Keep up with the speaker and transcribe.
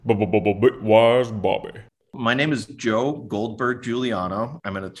Wise Bobby. My name is Joe Goldberg-Giuliano.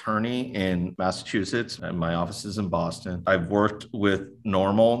 I'm an attorney in Massachusetts, and my office is in Boston. I've worked with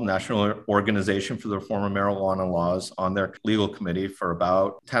NORML, National Organization for the Reform of Marijuana Laws, on their legal committee for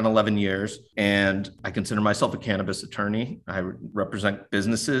about 10, 11 years. And I consider myself a cannabis attorney. I represent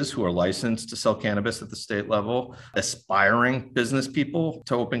businesses who are licensed to sell cannabis at the state level, aspiring business people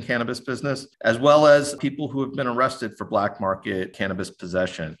to open cannabis business, as well as people who have been arrested for black market cannabis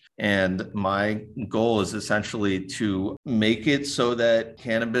possession. And my goal is essentially to make it so that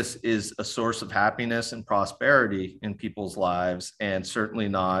cannabis is a source of happiness and prosperity in people's lives, and certainly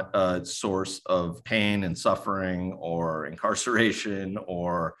not a source of pain and suffering or incarceration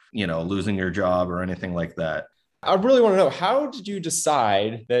or, losing your job or anything like that. I really want to know, how did you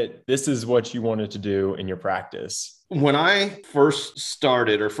decide that this is what you wanted to do in your practice? When I first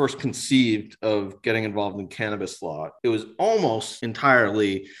started or first conceived of getting involved in cannabis law, it was almost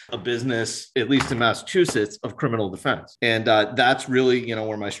entirely a business, at least in Massachusetts, of criminal defense. And that's really,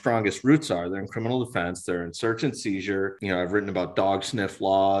 where my strongest roots are. They're in criminal defense. They're in search and seizure. I've written about dog sniff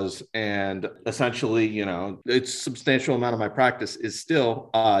laws. And essentially, it's a substantial amount of my practice is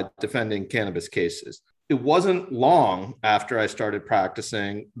still defending cannabis cases. It wasn't long after I started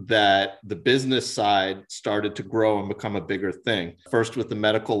practicing that the business side started to grow and become a bigger thing. First with the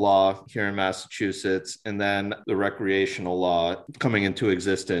medical law here in Massachusetts, and then the recreational law coming into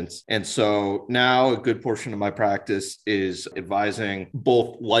existence. And so now a good portion of my practice is advising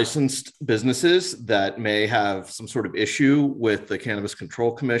both licensed businesses that may have some sort of issue with the Cannabis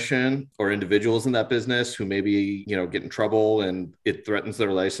Control Commission, or individuals in that business who maybe, get in trouble and it threatens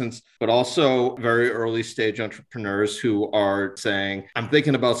their license, but also very early stage entrepreneurs who are saying, I'm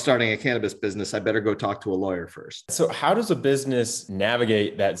thinking about starting a cannabis business. I better go talk to a lawyer first. So how does a business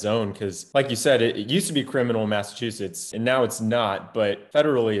navigate that zone? Because like you said, it used to be criminal in Massachusetts and now it's not, but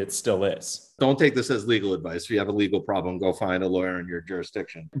federally it still is. Don't take this as legal advice. If you have a legal problem, go find a lawyer in your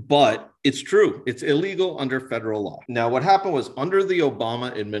jurisdiction. But it's true. It's illegal under federal law. Now, what happened was, under the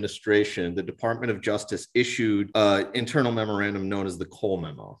Obama administration, the Department of Justice issued an internal memorandum known as the Cole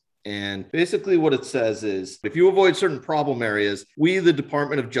Memo. And basically what it says is, if you avoid certain problem areas, we, the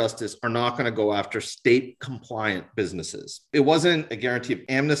Department of Justice, are not going to go after state compliant businesses. It wasn't a guarantee of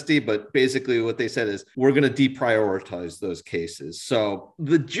amnesty, but basically what they said is, we're going to deprioritize those cases. So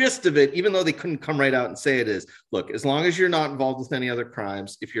the gist of it, even though they couldn't come right out and say it, is, look, as long as you're not involved with any other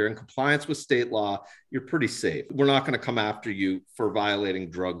crimes, if you're in compliance with state law, you're pretty safe. We're not going to come after you for violating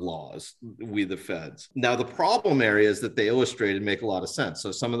drug laws, we the feds. Now, the problem areas that they illustrated make a lot of sense.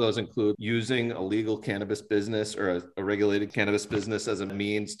 So some of those include using a legal cannabis business or a regulated cannabis business as a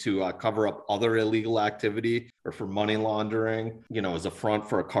means to cover up other illegal activity, or for money laundering, as a front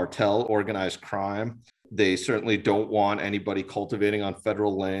for a cartel, organized crime. They certainly don't want anybody cultivating on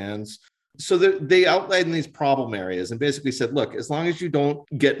federal lands. So they outlined these problem areas and basically said, look, as long as you don't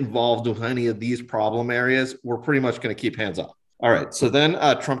get involved with any of these problem areas, we're pretty much going to keep hands off. All right. So then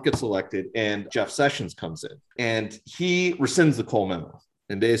Trump gets elected and Jeff Sessions comes in and he rescinds the Cole Memo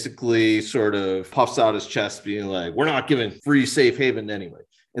and basically sort of puffs out his chest, being like, we're not giving free safe haven anyway.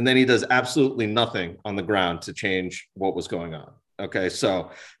 And then he does absolutely nothing on the ground to change what was going on. Okay,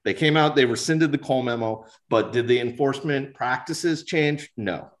 so they came out, they rescinded the Cole Memo, but did the enforcement practices change?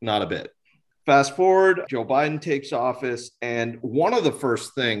 No, not a bit. Fast forward, Joe Biden takes office, and one of the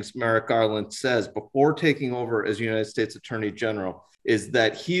first things Merrick Garland says before taking over as United States Attorney General is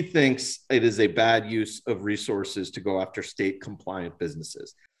that he thinks it is a bad use of resources to go after state compliant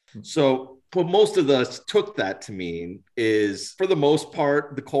businesses. So what most of us took that to mean is, for the most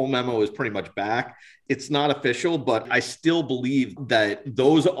part, the Cole Memo is pretty much back. It's not official, but I still believe that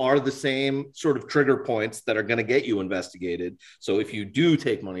those are the same sort of trigger points that are going to get you investigated. So if you do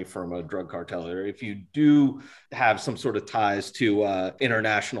take money from a drug cartel, or if you do have some sort of ties to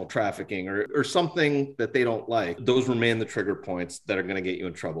international trafficking or something that they don't like, those remain the trigger points that are going to get you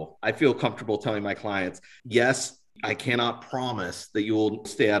in trouble. I feel comfortable telling my clients, yes, I cannot promise that you will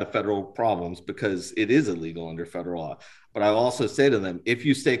stay out of federal problems because it is illegal under federal law. But I also say to them, if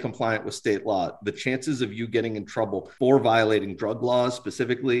you stay compliant with state law, the chances of you getting in trouble for violating drug laws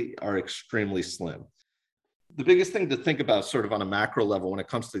specifically are extremely slim. The biggest thing to think about sort of on a macro level when it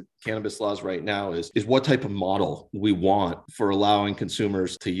comes to cannabis laws right now is what type of model we want for allowing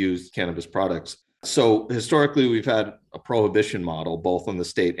consumers to use cannabis products. So historically, we've had a prohibition model, both on the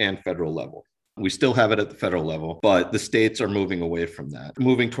state and federal level. We still have it at the federal level, but the states are moving away from that,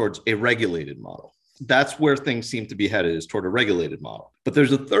 moving towards a regulated model. That's where things seem to be headed, is toward a regulated model. But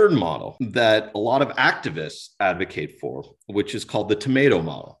there's a third model that a lot of activists advocate for, which is called the tomato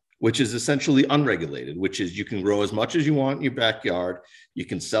model, which is essentially unregulated, which is you can grow as much as you want in your backyard. You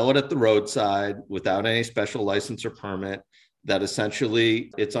can sell it at the roadside without any special license or permit. That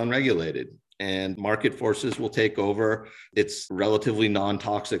essentially it's unregulated and market forces will take over. It's relatively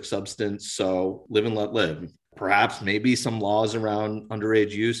non-toxic substance. So live and let live. Perhaps maybe some laws around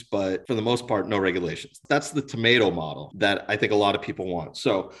underage use, but for the most part, no regulations. That's the tomato model that I think a lot of people want.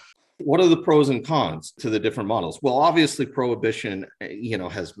 So what are the pros and cons to the different models? Well, obviously, prohibition,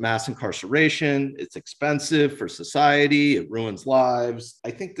 has mass incarceration. It's expensive for society. It ruins lives. I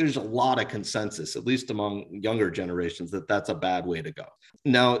think there's a lot of consensus, at least among younger generations, that that's a bad way to go.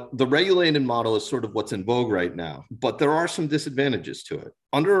 Now, the regulated model is sort of what's in vogue right now, but there are some disadvantages to it.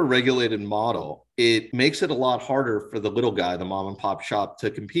 Under a regulated model, it makes it a lot harder for the little guy, the mom and pop shop, to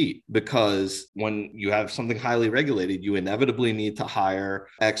compete, because when you have something highly regulated, you inevitably need to hire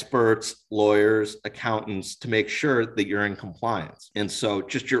experts, lawyers, accountants to make sure that you're in compliance. And so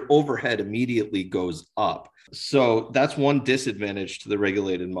just your overhead immediately goes up. So that's one disadvantage to the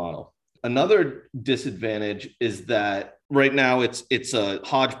regulated model. Another disadvantage is that right now it's a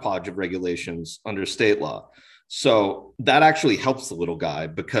hodgepodge of regulations under state law. So that actually helps the little guy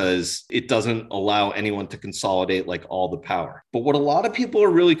because it doesn't allow anyone to consolidate like all the power. But what a lot of people are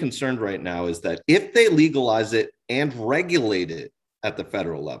really concerned right now is that if they legalize it and regulate it at the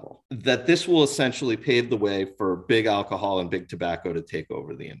federal level, that this will essentially pave the way for big alcohol and big tobacco to take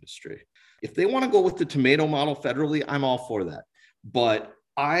over the industry. If they want to go with the tomato model federally, I'm all for that. But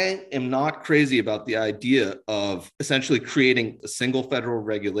I am not crazy about the idea of essentially creating a single federal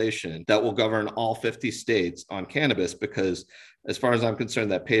regulation that will govern all 50 states on cannabis, because as far as I'm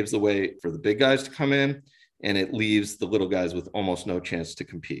concerned, that paves the way for the big guys to come in and it leaves the little guys with almost no chance to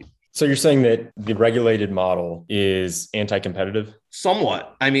compete. So you're saying that the regulated model is anti-competitive?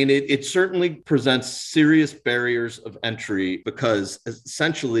 Somewhat. I mean, it certainly presents serious barriers of entry because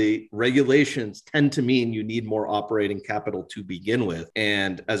essentially regulations tend to mean you need more operating capital to begin with.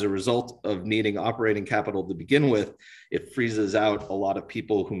 And as a result of needing operating capital to begin with, it freezes out a lot of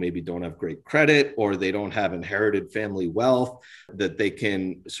people who maybe don't have great credit or they don't have inherited family wealth that they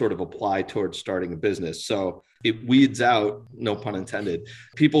can sort of apply towards starting a business. So it weeds out, no pun intended,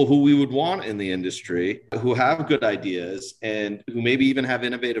 people who we would want in the industry who have good ideas and who maybe even have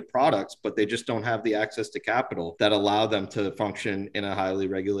innovative products, but they just don't have the access to capital that allow them to function in a highly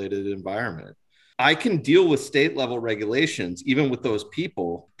regulated environment. I can deal with state level regulations, even with those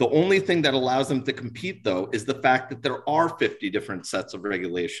people. The only thing that allows them to compete, though, is the fact that there are 50 different sets of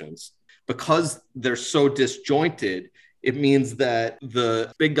regulations. Because they're so disjointed, it means that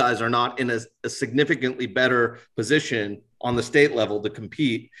the big guys are not in a significantly better position on the state level to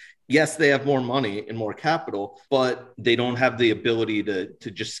compete. Yes, they have more money and more capital, but they don't have the ability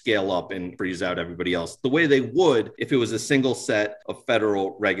to just scale up and freeze out everybody else the way they would if it was a single set of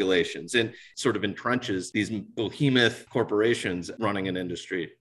federal regulations, and sort of entrenches these behemoth corporations running an industry.